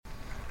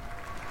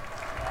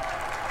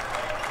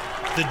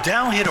The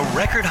Dow hit a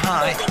record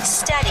high. Holding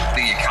steady.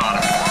 The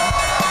economy.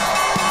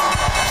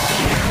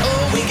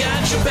 Oh, we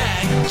got your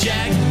back,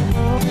 Jack.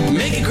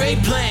 Make a great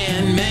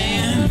plan,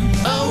 man.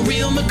 A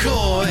real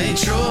McCoy,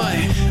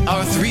 Troy.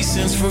 Our 3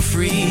 cents for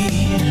free.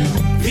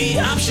 The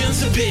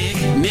options to pick,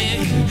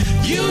 Nick.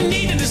 You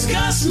need to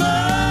discuss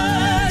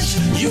much.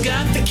 You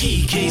got the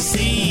key,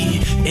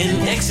 KC,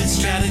 in exit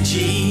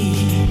strategy.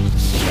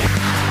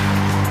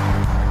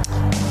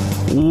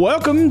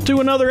 Welcome to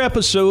another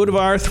episode of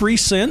our 3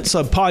 Cents,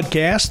 a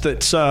podcast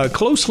that's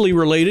closely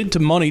related to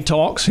Money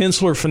Talks,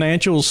 Hensler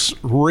Financial's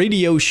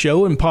radio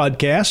show and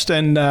podcast.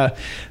 And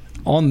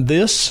on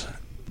this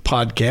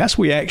podcast,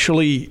 we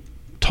actually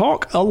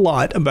talk a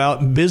lot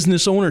about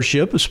business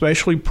ownership,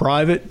 especially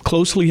private,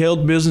 closely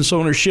held business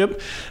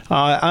ownership.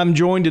 I'm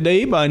joined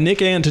today by Nick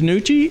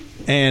Antonucci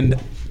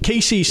and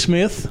Casey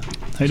Smith.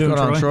 How you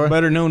doing, Troy?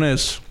 Better known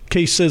as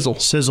K-Sizzle.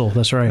 Sizzle,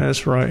 that's right.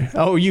 That's right.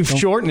 Oh, you've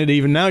shortened it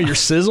even. Now you're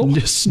Sizzle?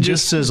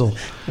 just Sizzle.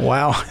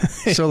 Wow.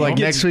 So like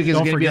next week is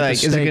it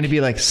going to be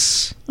like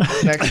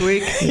next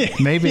week?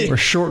 Maybe. We're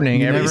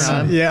shortening every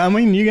time. Yeah, I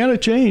mean, you got to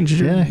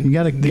change. Yeah, you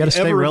got to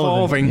stay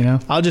relevant. You know?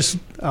 I'll just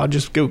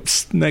go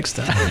next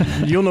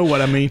time. You'll know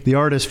what I mean. The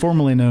artist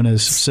formerly known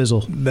as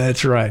Sizzle.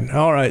 That's right.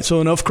 All right.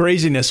 So enough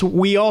craziness.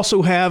 We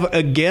also have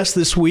a guest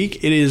this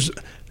week. It is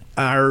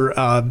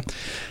our.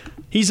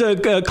 He's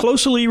a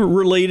closely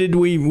related.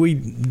 We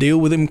deal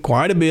with him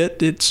quite a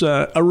bit. It's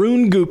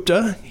Arun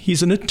Gupta.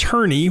 He's an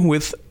attorney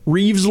with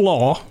Reeves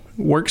Law.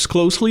 Works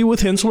closely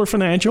with Hensler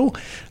Financial,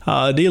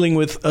 dealing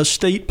with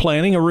estate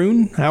planning.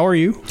 Arun, how are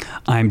you?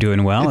 I'm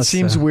doing well. It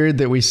seems weird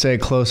that we say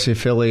closely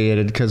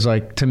affiliated because,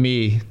 like, to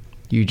me,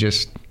 you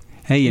just.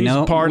 Hey, you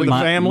know, part of the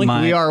family.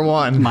 We are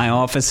one. My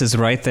office is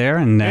right there,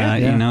 and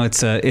you know,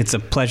 it's a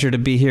pleasure to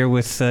be here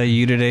with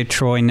you today,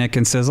 Troy, Nick,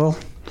 and Sizzle.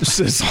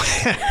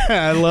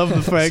 I love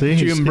the fact that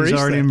you embrace he's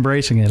already that.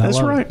 embracing it. That's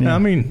I love right. It. Yeah. I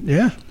mean,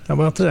 yeah. How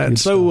about that? Good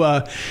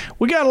so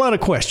we got a lot of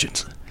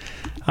questions.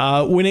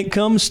 When it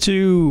comes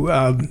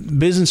to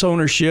business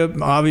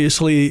ownership,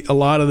 obviously a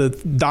lot of the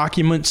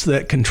documents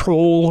that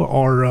control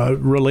are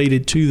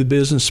related to the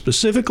business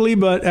specifically,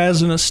 but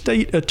as an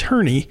estate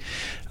attorney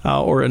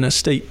or an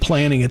estate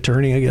planning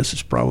attorney, I guess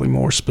it's probably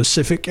more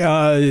specific,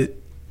 are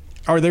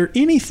there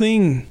any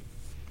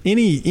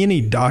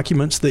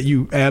documents that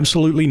you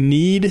absolutely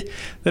need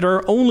that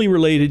are only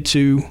related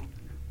to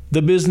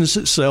the business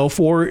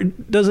itself, or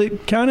does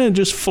it kind of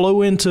just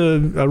flow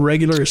into a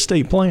regular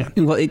estate plan?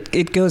 Well,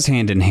 it goes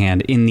hand in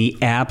hand. In the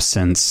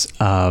absence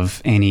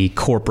of any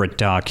corporate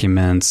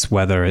documents,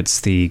 whether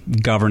it's the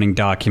governing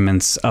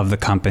documents of the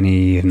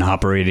company, an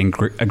operating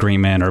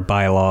agreement or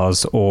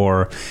bylaws,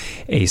 or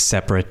a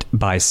separate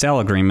buy-sell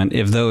agreement,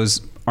 if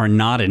those are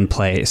not in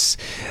place,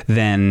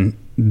 then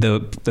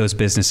those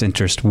business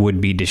interests would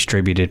be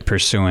distributed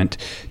pursuant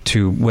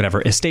to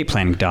whatever estate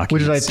planning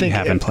documents Which is, I think, you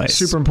have in place.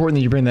 Super important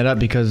that you bring that up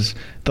because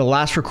the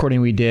last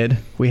recording we did,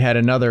 we had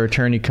another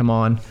attorney come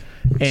on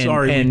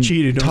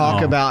and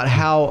talk about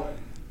how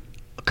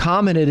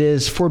common it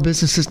is for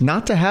businesses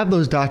not to have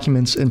those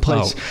documents in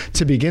place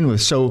to begin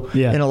with. So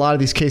in a lot of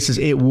these cases,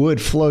 it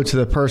would flow to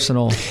the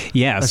personal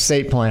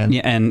estate plan.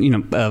 Yeah, and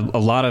a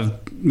lot of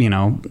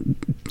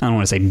I don't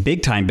want to say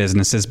big time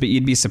businesses, but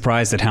you'd be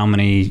surprised at how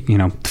many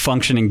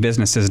functioning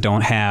businesses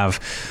don't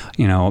have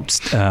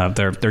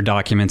their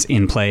documents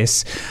in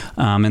place,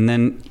 and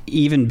then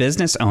even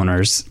business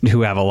owners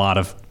who have a lot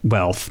of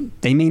wealth,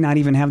 they may not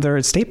even have their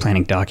estate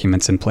planning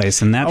documents in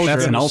place, and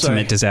that's an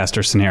ultimate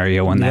disaster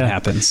scenario when that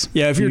happens.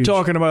 Yeah, if you're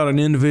talking about an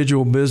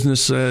individual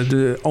business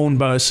owned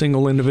by a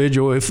single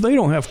individual, if they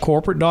don't have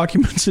corporate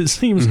documents, it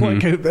seems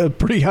like a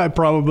pretty high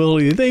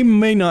probability they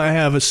may not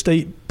have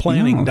estate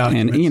planning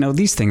documents. And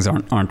these things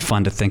aren't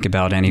fun to think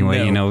about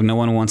anyway. No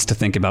one wants to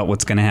think about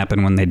what's going to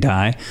happen when they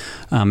die.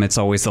 It's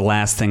always the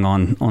last thing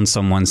on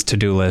someone's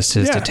to-do list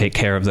is to take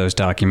care of those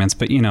documents.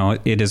 But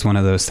it is one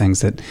of those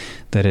things that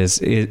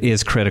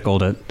is critical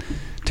to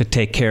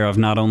take care of,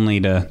 not only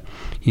to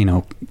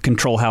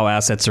control how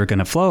assets are going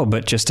to flow,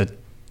 but just to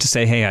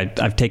say, hey,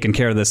 I've taken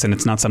care of this, and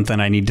it's not something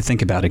I need to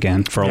think about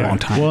again for a long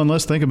time. Well, and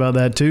let's think about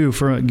that too,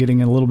 for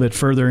getting a little bit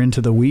further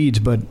into the weeds.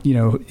 But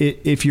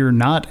if you're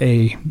not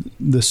the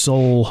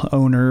sole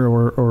owner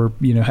or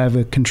have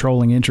a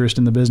controlling interest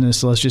in the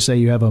business, let's just say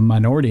you have a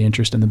minority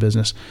interest in the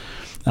business,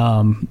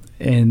 and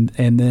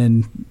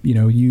then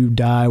you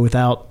die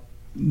without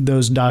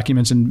those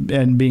documents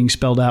and being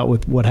spelled out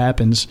with what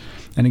happens,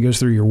 and it goes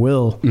through your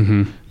will.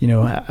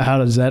 How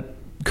does that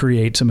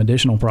create some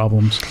additional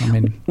problems?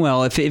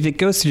 Well, if it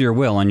goes through your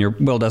will and your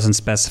will doesn't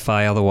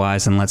specify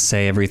otherwise, and let's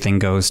say everything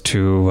goes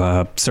to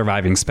a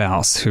surviving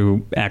spouse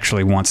who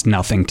actually wants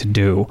nothing to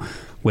do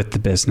with the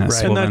business.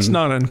 Right. And that's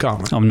not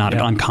uncommon. Not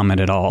uncommon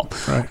at all.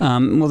 Right.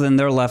 Well, then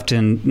they're left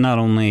in not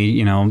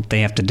only, they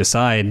have to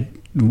decide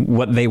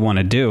what they want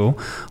to do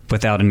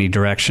without any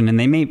direction, and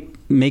they may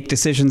make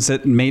decisions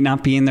that may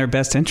not be in their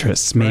best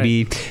interests.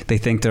 Maybe they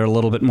think they're a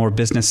little bit more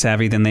business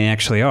savvy than they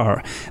actually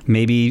are.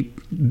 Maybe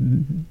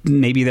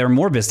they're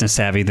more business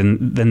savvy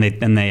than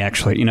they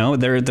actually.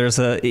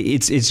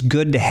 It's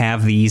good to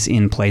have these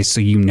in place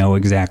so you know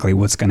exactly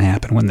what's going to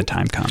happen when the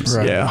time comes.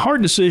 Right. Yeah,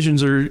 hard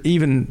decisions are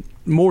even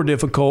more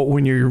difficult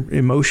when you're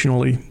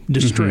emotionally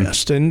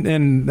distressed.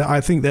 And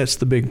I think that's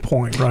the big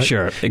point, right?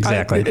 Sure,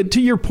 exactly.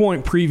 To your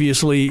point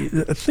previously,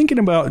 thinking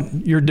about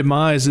your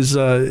demise is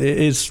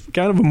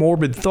kind of a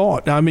morbid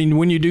thought. I mean,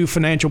 when you do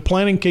financial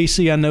planning,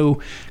 Casey, I know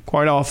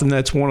quite often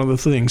that's one of the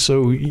things.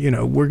 So,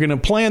 we're going to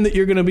plan that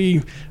you're going to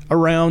be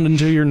around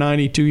until you're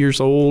 92 years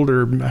old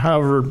or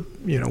however,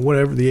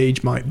 whatever the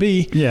age might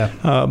be. Yeah.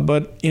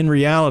 But in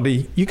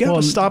reality, you got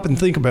to stop and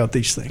think about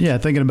these things. Yeah,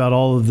 thinking about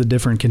all of the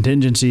different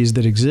contingencies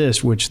that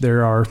exist, which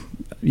there are,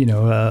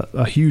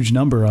 a huge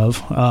number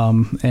of,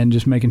 and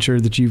just making sure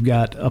that you've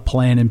got a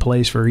plan in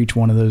place for each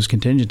one of those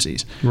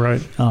contingencies.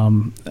 Right.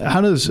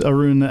 How does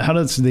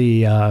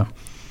the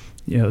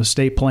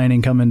estate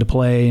planning come into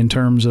play in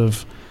terms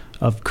of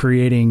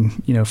creating,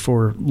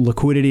 for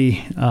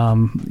liquidity?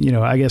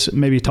 I guess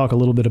maybe talk a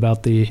little bit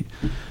about the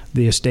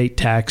estate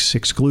tax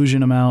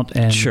exclusion amount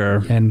and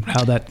sure. and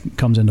how that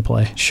comes into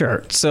play.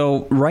 Sure.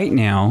 So right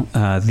now,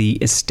 the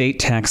estate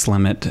tax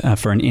limit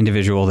for an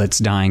individual that's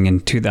dying in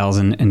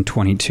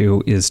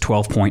 2022 is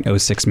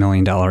 $12.06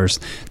 million.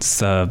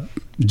 It's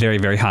very,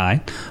 very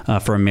high.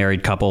 For a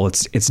married couple,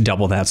 it's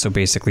double that. So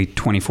basically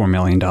 $24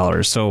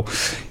 million. So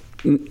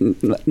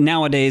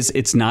nowadays,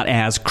 it's not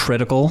as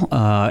critical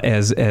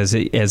as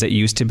it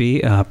used to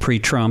be.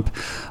 Pre-Trump,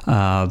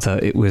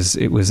 it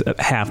was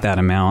half that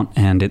amount,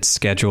 and it's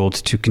scheduled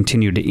to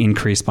continue to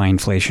increase by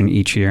inflation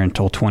each year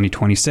until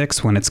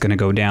 2026, when it's going to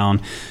go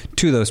down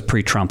to those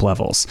pre-Trump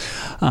levels.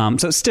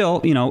 So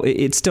still,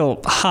 it's still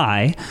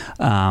high,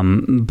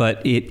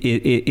 but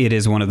it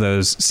is one of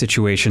those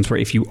situations where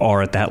if you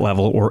are at that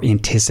level or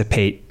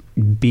anticipate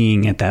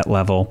being at that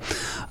level,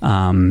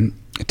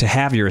 to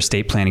have your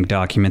estate planning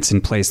documents in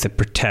place that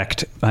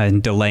protect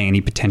and delay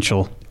any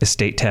potential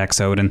estate tax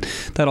owed, and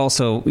that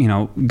also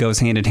goes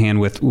hand in hand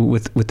with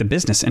the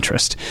business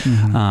interest.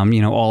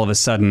 Mm-hmm. All of a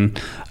sudden,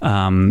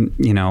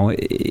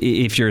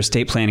 if your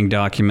estate planning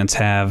documents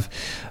have,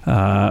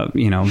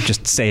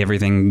 just say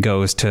everything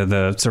goes to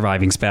the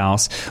surviving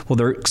spouse, well,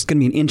 there's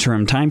going to be an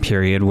interim time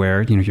period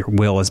where your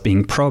will is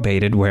being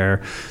probated,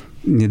 where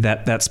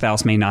that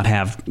spouse may not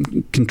have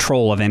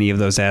control of any of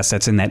those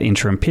assets in that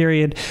interim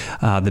period.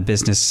 The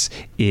business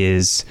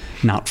is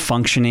not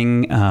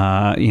functioning,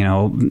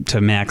 to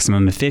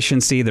maximum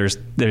efficiency. There's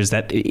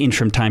that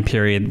interim time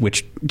period,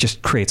 which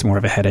just creates more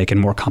of a headache and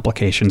more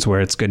complications,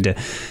 where it's good to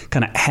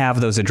kind of have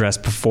those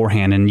addressed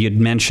beforehand. And you'd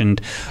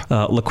mentioned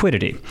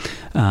liquidity.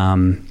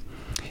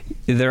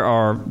 There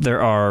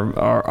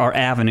are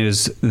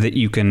avenues that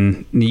you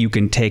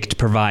can take to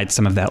provide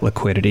some of that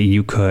liquidity.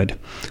 You could,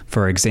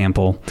 for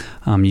example,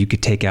 you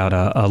could take out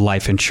a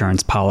life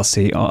insurance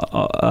policy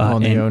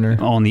on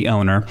the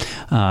owner.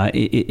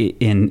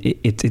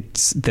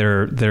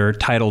 They're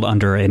titled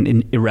under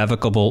an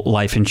irrevocable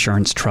life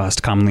insurance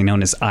trust, commonly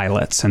known as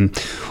ILITs. And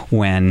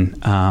when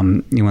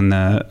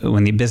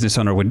the business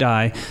owner would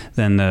die,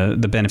 then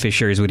the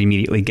beneficiaries would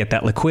immediately get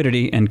that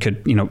liquidity and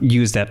could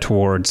use that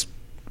towards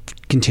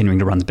continuing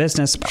to run the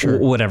business, sure,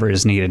 whatever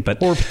is needed,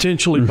 or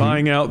potentially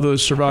buying out the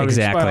surviving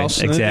spouse.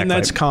 Exactly, and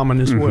that's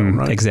common as well,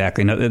 right?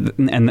 Exactly,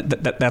 and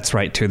that's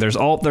right too. There's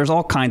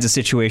all kinds of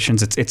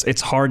situations.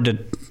 It's hard to.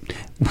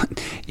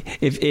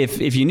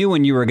 If you knew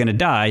when you were going to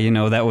die,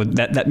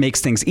 that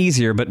makes things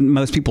easier. But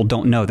most people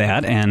don't know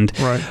that, and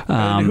right.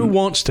 And who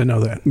wants to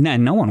know that?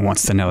 No one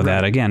wants to know right.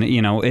 that. Again,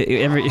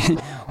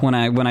 when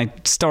I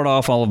start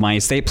off all of my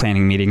estate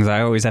planning meetings,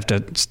 I always have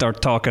to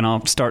start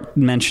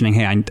mentioning,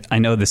 hey, I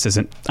know this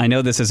isn't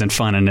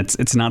fun, and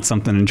it's not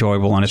something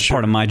enjoyable, and it's sure,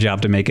 part of my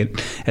job to make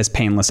it as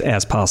painless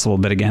as possible.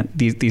 But again,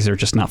 these are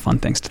just not fun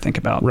things to think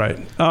about. Right.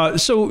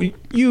 So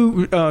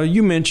you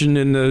mentioned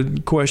in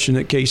the question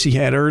that Casey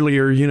had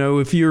earlier,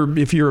 if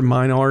you're a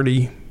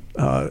minority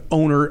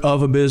owner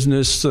of a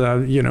business,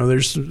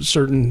 there's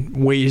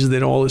certain ways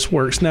that all this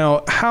works.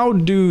 Now, how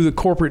do the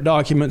corporate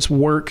documents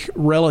work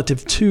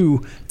relative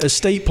to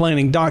estate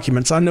planning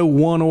documents? I know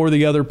one or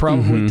the other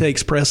probably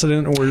takes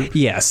precedent or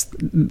yes,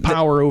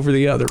 power over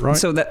the other, right?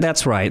 So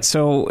that's right.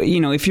 So,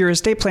 if your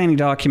estate planning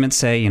documents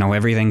say,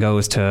 everything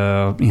goes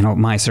to,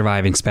 my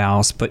surviving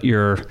spouse, but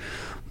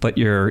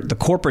the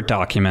corporate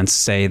documents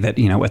say that,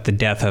 at the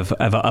death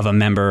of a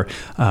member,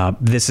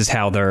 this is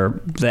how the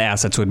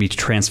assets would be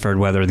transferred,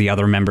 whether the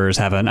other members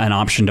have an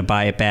option to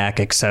buy it back,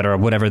 et cetera,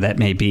 whatever that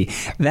may be.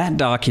 That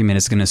document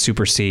is going to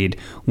supersede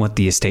what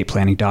the estate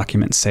planning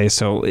documents say.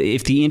 So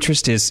if the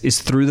interest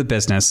is through the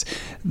business,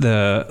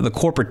 the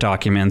corporate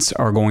documents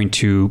are going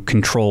to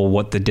control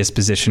what the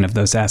disposition of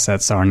those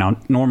assets are. Now,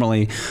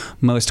 normally,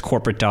 most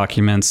corporate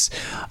documents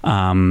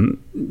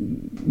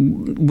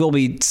will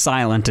be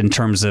silent in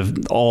terms of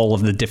all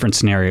of the different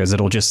scenarios.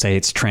 It'll just say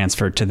it's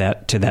transferred to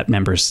that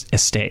member's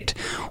estate,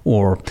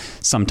 or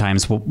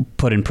sometimes we'll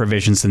put in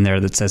provisions in there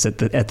that says at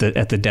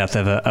the death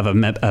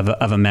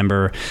of a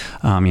member,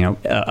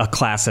 a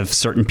class of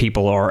certain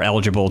people are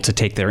eligible to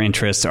take their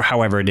interests, or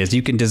however it is.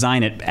 You can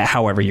design it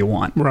however you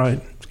want.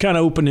 Right. Kind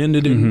of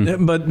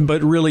open-ended,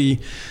 but really,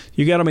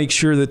 you got to make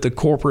sure that the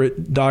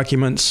corporate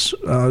documents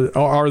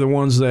are the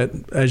ones that,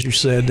 as you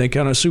said, they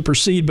kind of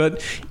supersede.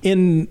 But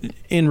in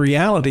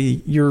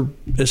reality, your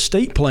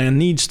estate plan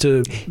needs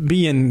to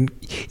be in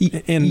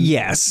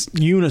yes,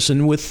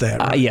 unison with that.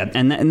 Right?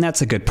 And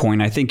that's a good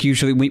point. I think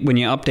usually when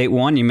you update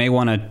one, you may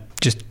want to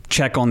just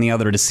check on the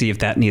other to see if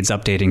that needs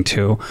updating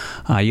too.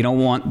 You don't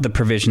want the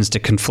provisions to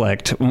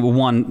conflict.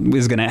 One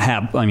is going to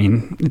have,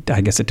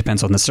 I guess it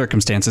depends on the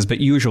circumstances, but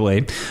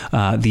usually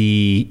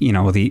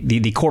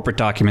the corporate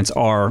documents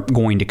are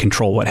going to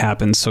control what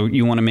happens. So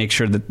you want to make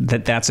sure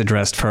that that's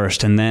addressed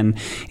first. And then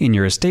in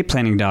your estate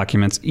planning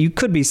documents, you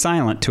could be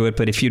silent to it,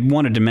 but if you'd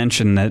wanted to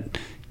mention that,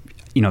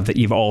 that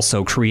you've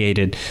also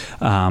created,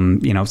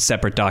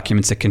 separate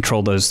documents that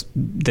control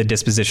the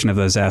disposition of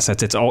those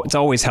assets. It's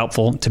always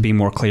helpful to be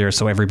more clear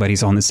so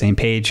everybody's on the same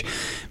page,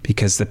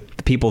 because the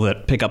people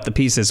that pick up the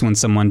pieces when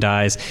someone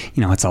dies,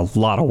 it's a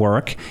lot of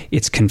work.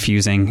 It's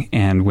confusing.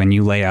 And when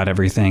you lay out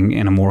everything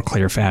in a more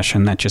clear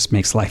fashion, that just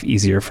makes life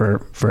easier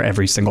for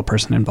every single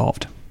person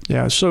involved.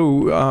 Yeah.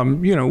 So,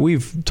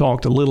 we've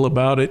talked a little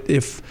about it.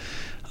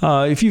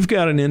 If you've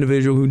got an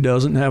individual who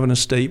doesn't have an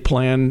estate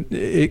plan,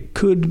 it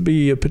could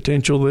be a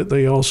potential that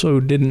they also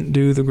didn't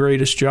do the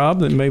greatest job,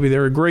 that maybe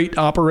they're a great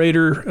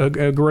operator,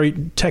 a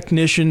great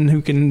technician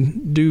who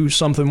can do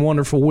something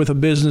wonderful with a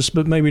business,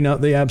 but maybe not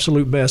the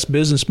absolute best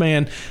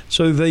businessman,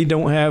 so they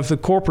don't have the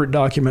corporate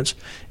documents.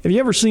 Have you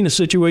ever seen a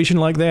situation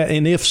like that?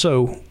 And if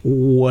so,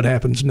 what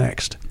happens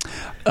next?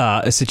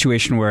 A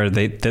situation where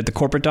the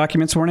corporate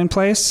documents weren't in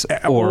place,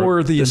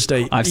 or the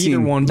estate. I've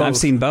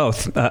seen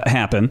both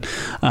happen,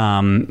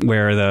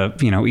 where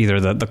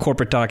either the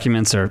corporate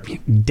documents are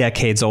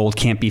decades old,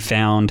 can't be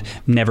found,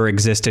 never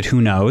existed, who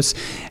knows.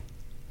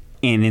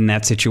 And in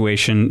that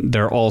situation,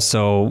 they're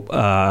also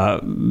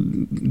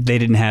they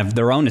didn't have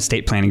their own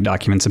estate planning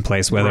documents in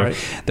place, whether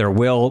their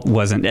will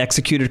wasn't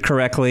executed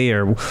correctly,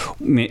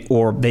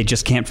 or they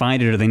just can't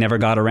find it, or they never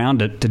got around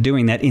to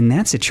doing that. In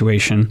that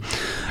situation,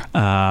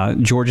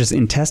 Georgia's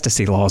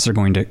intestacy laws are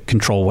going to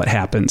control what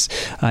happens.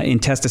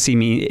 Intestacy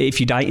means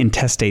if you die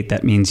intestate,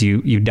 that means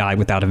you die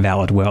without a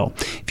valid will.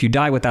 If you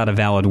die without a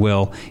valid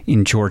will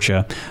in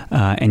Georgia,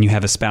 and you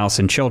have a spouse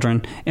and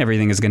children,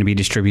 everything is going to be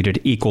distributed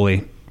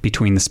equally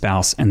between the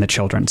spouse and the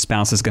children.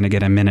 Spouse is going to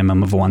get a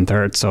minimum of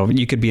 1/3. So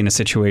you could be in a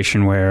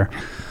situation where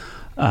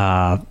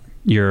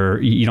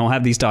you don't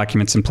have these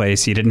documents in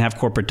place. You didn't have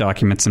corporate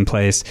documents in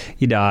place.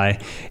 You die.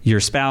 Your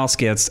spouse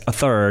gets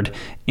 1/3,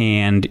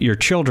 and your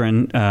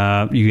children,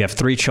 you have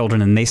 3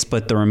 children, and they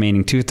split the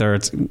remaining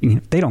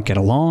 2/3. They don't get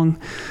along.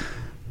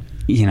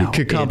 It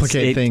could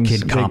complicate things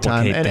big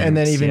time. And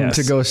then even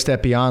to go a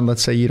step beyond,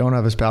 let's say you don't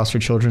have a spouse or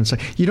children. So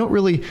you don't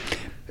really...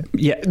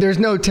 Yeah, there's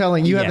no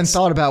telling. You haven't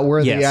thought about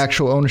where the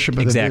actual ownership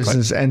of the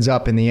business ends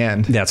up in the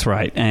end. That's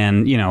right.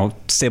 And,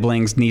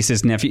 siblings,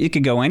 nieces, nephews, it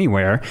could go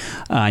anywhere.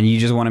 You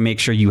just want to make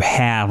sure you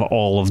have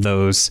all of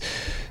those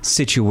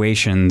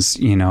situations,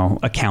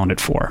 accounted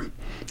for.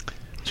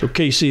 So,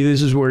 Casey,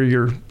 this is where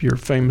your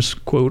famous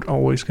quote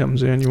always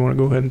comes in. You want to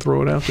go ahead and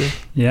throw it out there?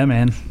 Yeah,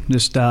 man.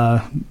 Just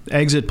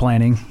exit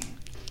planning,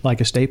 like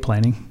estate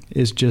planning,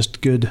 is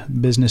just good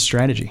business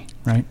strategy,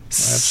 right?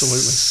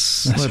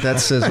 Absolutely. Let that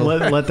sizzle.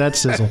 let that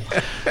sizzle.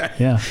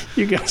 Yeah.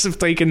 You guys have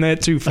taken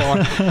that too far.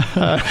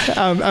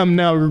 I'm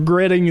now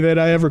regretting that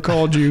I ever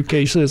called you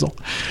K-Sizzle.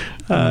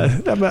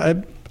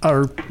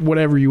 Or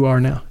whatever you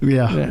are now.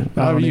 Yeah.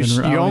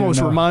 You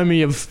almost remind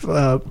me of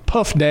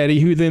Puff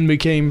Daddy, who then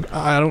became,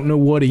 I don't know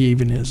what he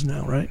even is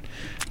now, right?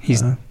 I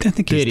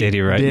think he's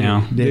Diddy right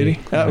now. Diddy.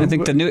 I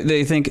think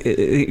they think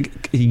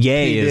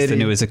Ye is the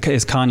new as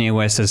Kanye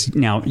West is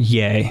now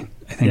Ye.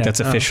 I think that's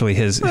officially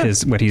his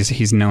what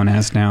he's known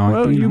as now.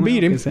 Well, you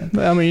beat him.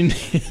 I mean,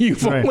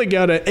 you've only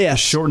got an S.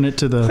 Shorten it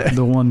to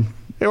the one.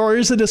 Or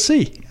is it a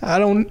C?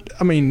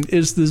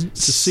 Is the...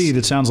 It's a C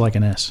that sounds like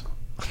an S.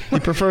 He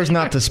prefers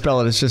not to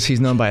spell it. It's just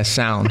he's known by a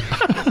sound.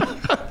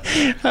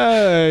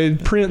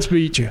 Prince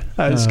beat you.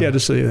 I just got to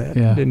say that.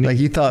 Yeah. Didn't he? Like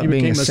you thought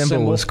being a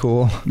symbol was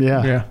cool.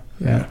 Yeah.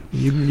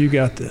 You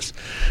got this.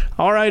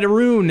 All right,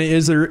 Arun,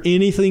 is there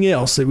anything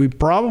else that we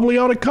probably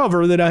ought to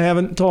cover that I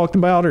haven't talked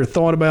about or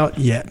thought about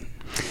yet?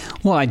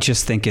 Well, I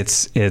just think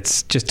it's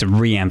just to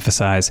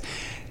reemphasize,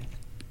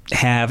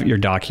 have your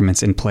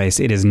documents in place.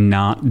 It is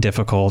not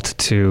difficult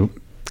to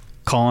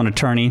call an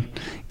attorney.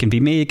 It can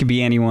be me, it can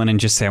be anyone, and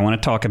just say, I want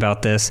to talk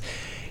about this.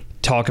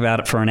 Talk about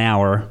it for an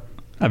hour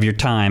of your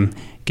time.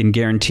 can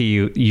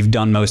guarantee you've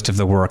done most of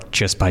the work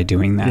just by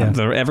doing that.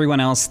 Yeah. Everyone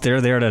else,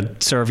 they're there to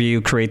serve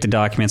you, create the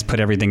documents, put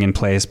everything in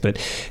place, but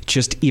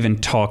just even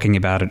talking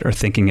about it or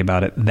thinking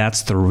about it,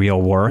 that's the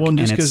real work, and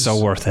it's so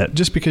worth it.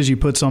 Just because you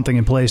put something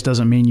in place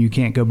doesn't mean you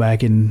can't go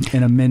back and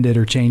amend it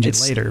or change it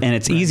later. And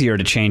it's easier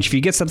to change. If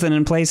you get something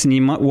in place and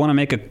you might want to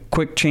make a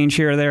quick change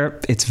here or there,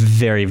 it's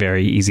very,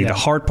 very easy. The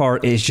hard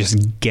part is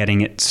just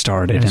getting it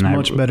started. It's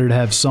much better to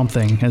have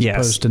something as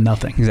opposed to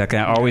nothing. Exactly.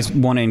 I always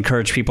want to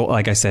encourage people,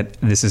 like I said,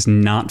 this is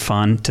not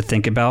fun to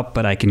think about,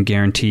 but I can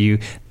guarantee you,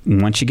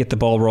 once you get the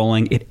ball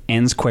rolling, it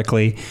ends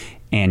quickly,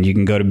 and you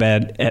can go to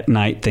bed at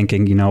night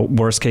thinking,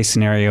 worst case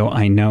scenario,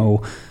 I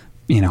know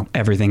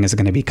everything is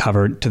going to be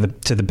covered to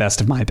the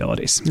best of my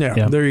abilities.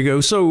 Yeah, there you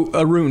go. So,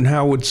 Arun,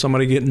 how would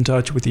somebody get in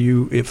touch with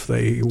you if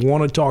they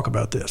want to talk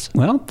about this?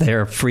 Well,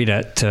 they're free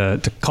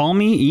to call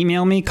me,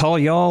 email me, call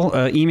y'all,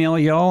 email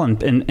y'all,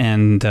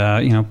 and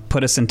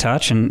put us in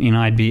touch. And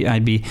I'd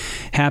be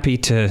happy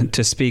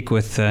to speak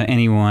with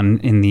anyone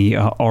in the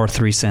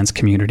R3 Cents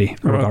community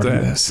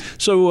regarding this.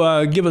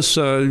 So, give us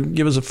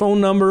a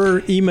phone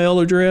number, email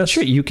address.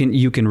 Sure, you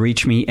can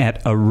reach me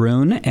at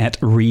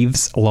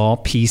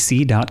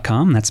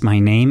arun@reeveslawpc.com. That's my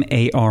name,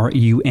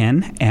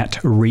 ARUN, at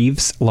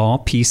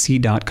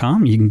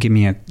reeveslawpc.com. You can give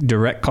me a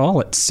direct call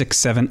at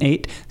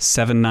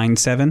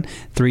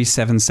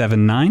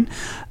 678-797-3779,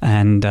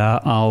 and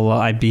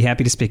I'd be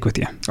happy to speak with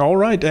you. All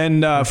right.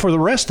 And for the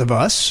rest of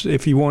us,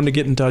 if you want to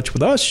get in touch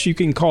with us, you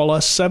can call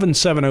us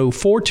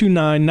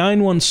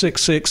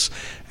 770-429-9166.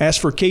 Ask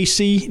for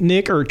Casey,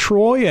 Nick, or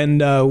Troy,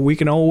 and we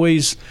can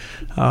always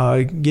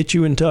get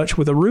you in touch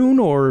with Arun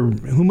or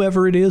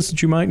whomever it is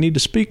that you might need to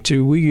speak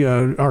to. We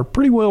are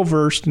pretty well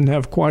versed and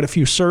have quite a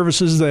few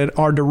services that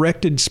are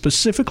directed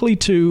specifically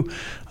to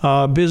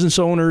business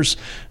owners,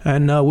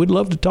 and we'd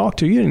love to talk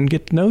to you and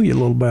get to know you a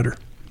little better.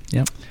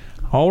 Yep.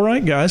 All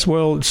right, guys.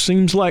 Well, it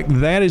seems like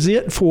that is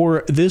it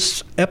for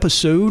this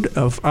episode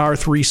of Our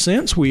 3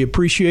 Cents. We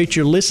appreciate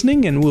your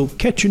listening, and we'll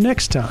catch you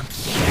next time.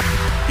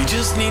 You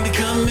just need to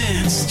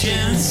commence,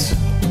 gents.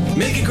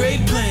 Make a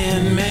great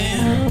plan,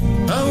 man.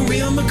 A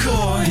real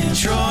McCoy,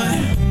 Troy.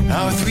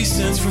 Our 3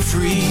 cents for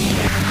free.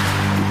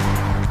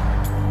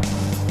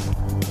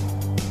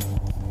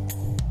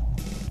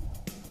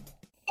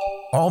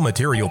 All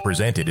material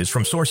presented is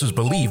from sources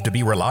believed to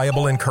be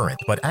reliable and current,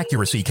 but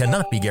accuracy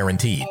cannot be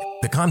guaranteed.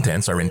 The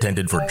contents are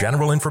intended for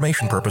general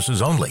information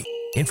purposes only.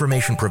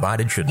 Information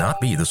provided should not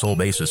be the sole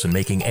basis in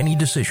making any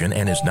decision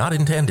and is not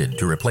intended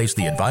to replace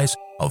the advice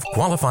of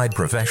qualified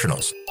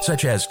professionals,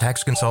 such as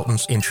tax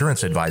consultants,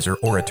 insurance advisor,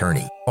 or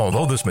attorney.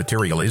 Although this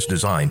material is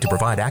designed to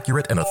provide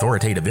accurate and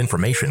authoritative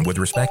information with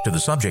respect to the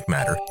subject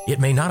matter, it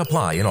may not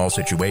apply in all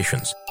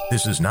situations.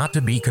 This is not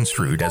to be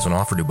construed as an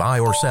offer to buy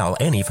or sell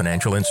any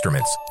financial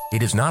instruments.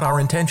 It is not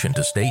our intention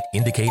to state,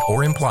 indicate,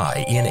 or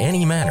imply in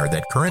any manner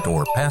that current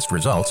or past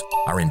results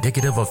are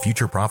indicative of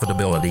future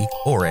profitability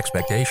or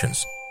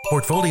expectations.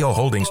 Portfolio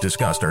holdings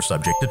discussed are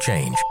subject to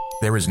change.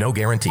 There is no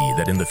guarantee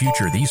that in the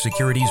future these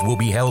securities will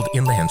be held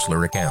in the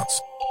Henssler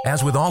accounts.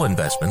 As with all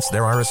investments,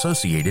 there are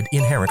associated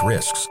inherent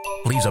risks.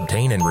 Please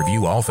obtain and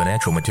review all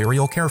financial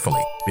material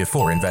carefully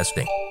before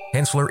investing.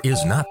 Henssler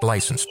is not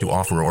licensed to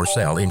offer or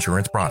sell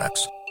insurance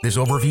products. This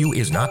overview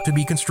is not to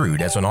be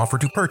construed as an offer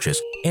to purchase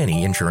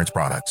any insurance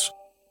products.